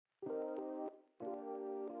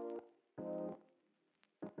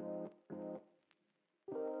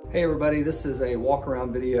Hey everybody, this is a walk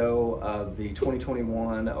around video of the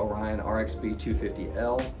 2021 Orion RXB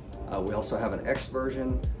 250L. We also have an X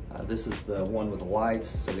version. This is the one with the lights,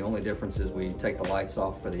 so the only difference is we take the lights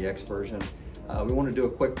off for the X version. We want to do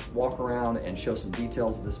a quick walk around and show some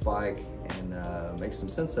details of this bike and make some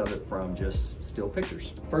sense of it from just still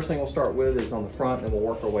pictures. First thing we'll start with is on the front, and then we'll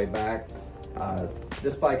work our way back.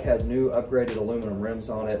 This bike has new upgraded aluminum rims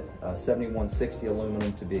on it, 7160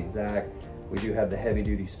 aluminum to be exact. We do have the heavy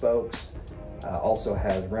duty spokes, also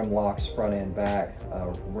has rim locks front and back.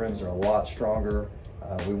 Rims are a lot stronger.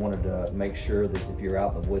 We wanted to make sure that if you're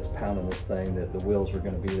out in the woods pounding this thing, that the wheels are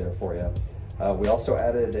going to be there for you. We also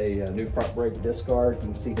added a new front brake disc guard, you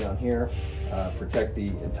can see down here, protect the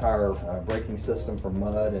entire braking system from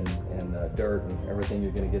mud and dirt and everything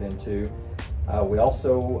you're going to get into. We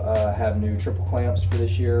also have new triple clamps for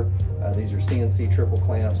this year. These are CNC triple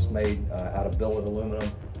clamps made out of billet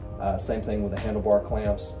aluminum. Same thing with the handlebar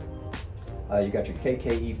clamps. You got your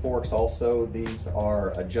KKE forks also. These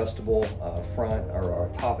are adjustable front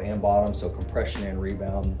or top and bottom, so compression and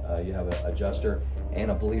rebound. You have an adjuster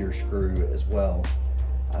and a bleeder screw as well.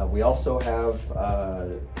 We also have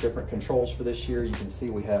different controls for this year. You can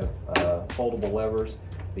see we have foldable levers.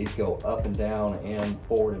 These go up and down and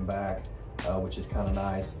forward and back, which is kind of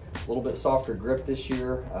nice. A little bit softer grip this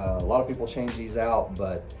year. A lot of people change these out,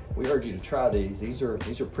 but we urge you to try these. These are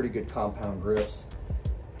pretty good compound grips.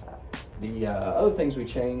 The other things we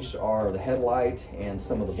changed are the headlight and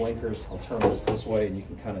some of the blinkers. I'll turn this way and you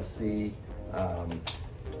can kind of see,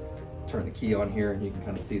 turn the key on here and you can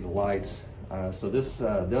kind of see the lights. So this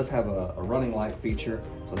does have a running light feature,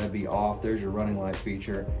 so that'd be off. There's your running light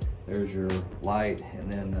feature. There's your light,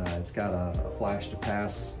 and then it's got a flash to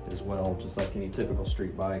pass as well, just like any typical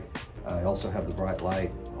street bike. I also have the bright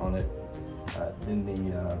light on it. Then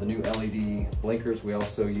the new LED blinkers we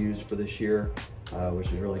also use for this year, which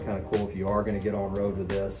is really kind of cool. If you are going to get on road with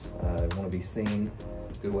this, want to be seen,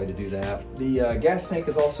 good way to do that. The gas tank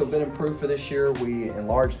has also been improved for this year. We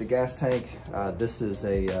enlarged the gas tank. This is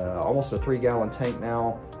almost a 3-gallon tank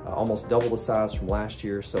now, almost double the size from last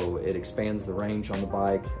year, so it expands the range on the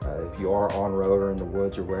bike. If you are on road or in the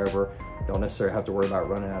woods or wherever, you don't necessarily have to worry about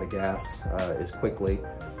running out of gas as quickly.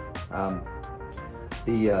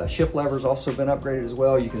 The shift lever's also been upgraded as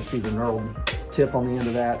well. You can see the knurled tip on the end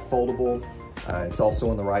of that, foldable. It's also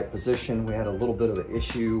in the right position. We had a little bit of an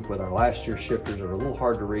issue with our last year's shifters that are a little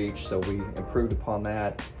hard to reach, so we improved upon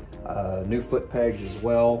that. New foot pegs as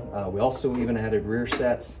well. We also even added rear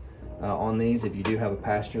sets on these. If you do have a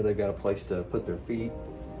passenger, they've got a place to put their feet.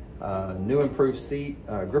 New improved seat,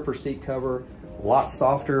 gripper seat cover, a lot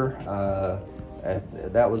softer.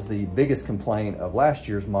 That was the biggest complaint of last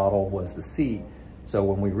year's model, was the seat. So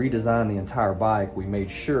when we redesigned the entire bike, we made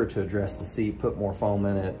sure to address the seat, put more foam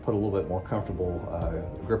in it, put a little bit more comfortable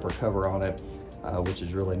gripper cover on it, which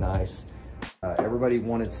is really nice. Everybody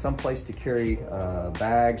wanted some place to carry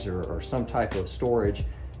bags or some type of storage,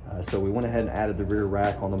 so we went ahead and added the rear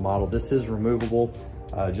rack on the model. This is removable,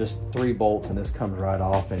 just 3 bolts, and this comes right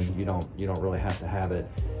off, and you don't really have to have it.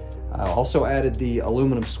 Also added the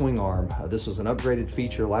aluminum swing arm. This was an upgraded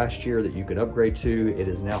feature last year that you could upgrade to. It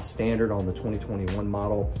is now standard on the 2021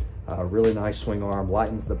 model. Really nice swing arm,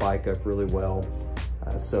 lightens the bike up really well,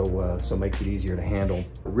 so makes it easier to handle.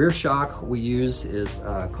 The rear shock we use is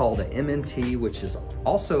called a MNT, which is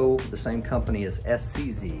also the same company as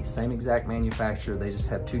SCZ, same exact manufacturer, they just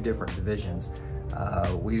have 2 different divisions.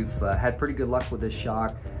 We've had pretty good luck with this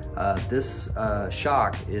shock. This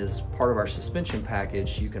shock is part of our suspension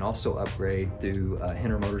package. You can also upgrade through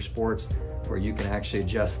Henner Motorsports, where you can actually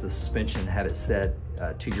adjust the suspension, have it set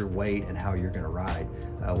to your weight and how you're going to ride.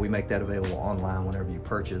 We make that available online whenever you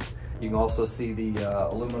purchase. You can also see the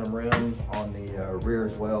aluminum rim on the rear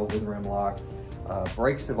as well with rim lock.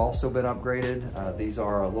 Brakes have also been upgraded. These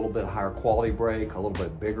are a little bit higher quality brake, a little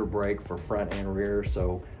bit bigger brake for front and rear,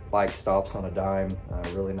 so bike stops on a dime,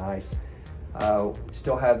 really nice.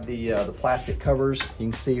 Still have the plastic covers, you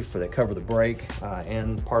can see, that cover the brake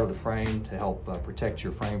and part of the frame to help protect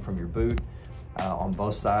your frame from your boot on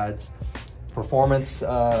both sides. Performance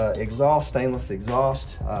exhaust, stainless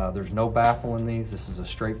exhaust. There's no baffle in these. This is a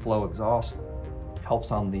straight flow exhaust.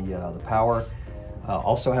 Helps on the power.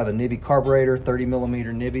 Also have a Nibby carburetor,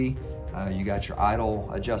 30mm Nibby. You got your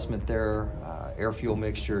idle adjustment there, air fuel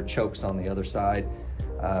mixture, chokes on the other side.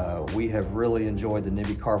 We have really enjoyed the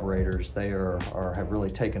Nibby carburetors. They have really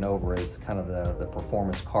taken over as kind of the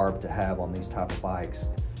performance carb to have on these type of bikes.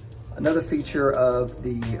 Another feature of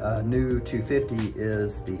the new 250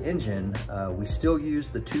 is the engine. We still use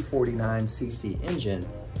the 249cc engine,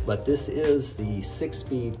 but this is the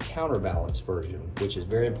 6-speed counterbalance version, which is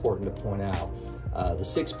very important to point out. The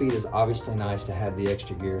 6-speed is obviously nice to have the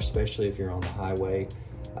extra gear, especially if you're on the highway,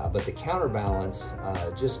 but the counterbalance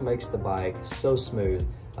just makes the bike so smooth.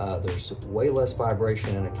 There's way less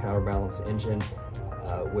vibration in a counterbalance engine,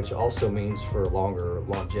 which also means for longer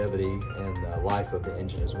longevity and life of the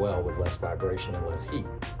engine as well, with less vibration and less heat.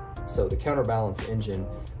 So the counterbalance engine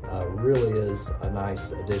really is a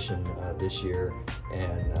nice addition this year,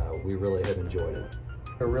 and we really have enjoyed it.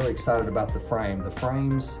 We're really excited about the frame. The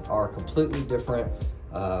frames are completely different.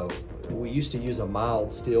 We used to use a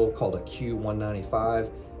mild steel called a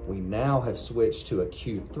Q195. We now have switched to a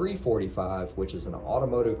Q345, which is an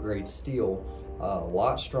automotive grade steel, a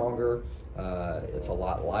lot stronger. It's a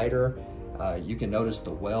lot lighter. You can notice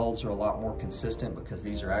the welds are a lot more consistent because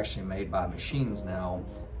these are actually made by machines now,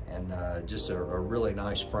 and just a really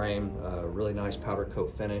nice frame, really nice powder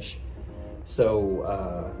coat finish.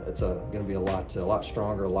 So it's going to be a lot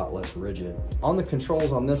stronger, a lot less rigid. On the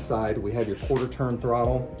controls on this side, we have your quarter turn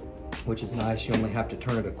throttle, which is nice. You only have to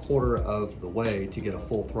turn it a quarter of the way to get a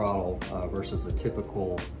full throttle versus a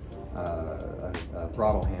typical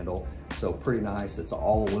throttle handle. So pretty nice. It's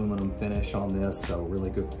all aluminum finish on this, so really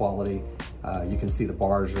good quality. You can see the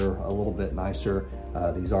bars are a little bit nicer.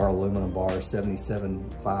 These are aluminum bars,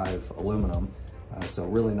 77.5 aluminum. So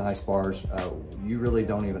really nice bars. You really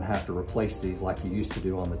don't even have to replace these like you used to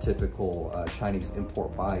do on the typical Chinese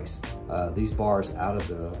import bikes. These bars out of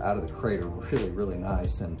the crate are really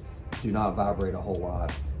nice and do not vibrate a whole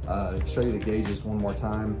lot. Show you the gauges one more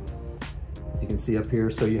time. You can see up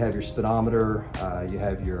here, so you have your speedometer, you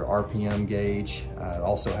have your RPM gauge. It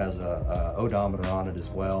also has a odometer on it as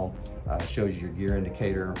well. Shows you your gear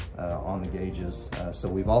indicator on the gauges.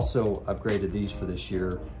 So we've also upgraded these for this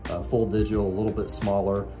year. Full digital, a little bit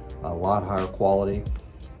smaller, a lot higher quality.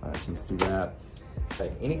 As you can see that.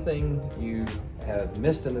 Okay, anything you have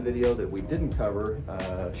missed in the video that we didn't cover,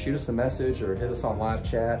 shoot us a message or hit us on live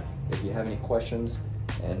chat if you have any questions,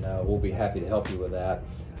 and we'll be happy to help you with that.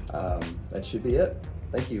 That should be it.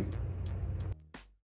 Thank you.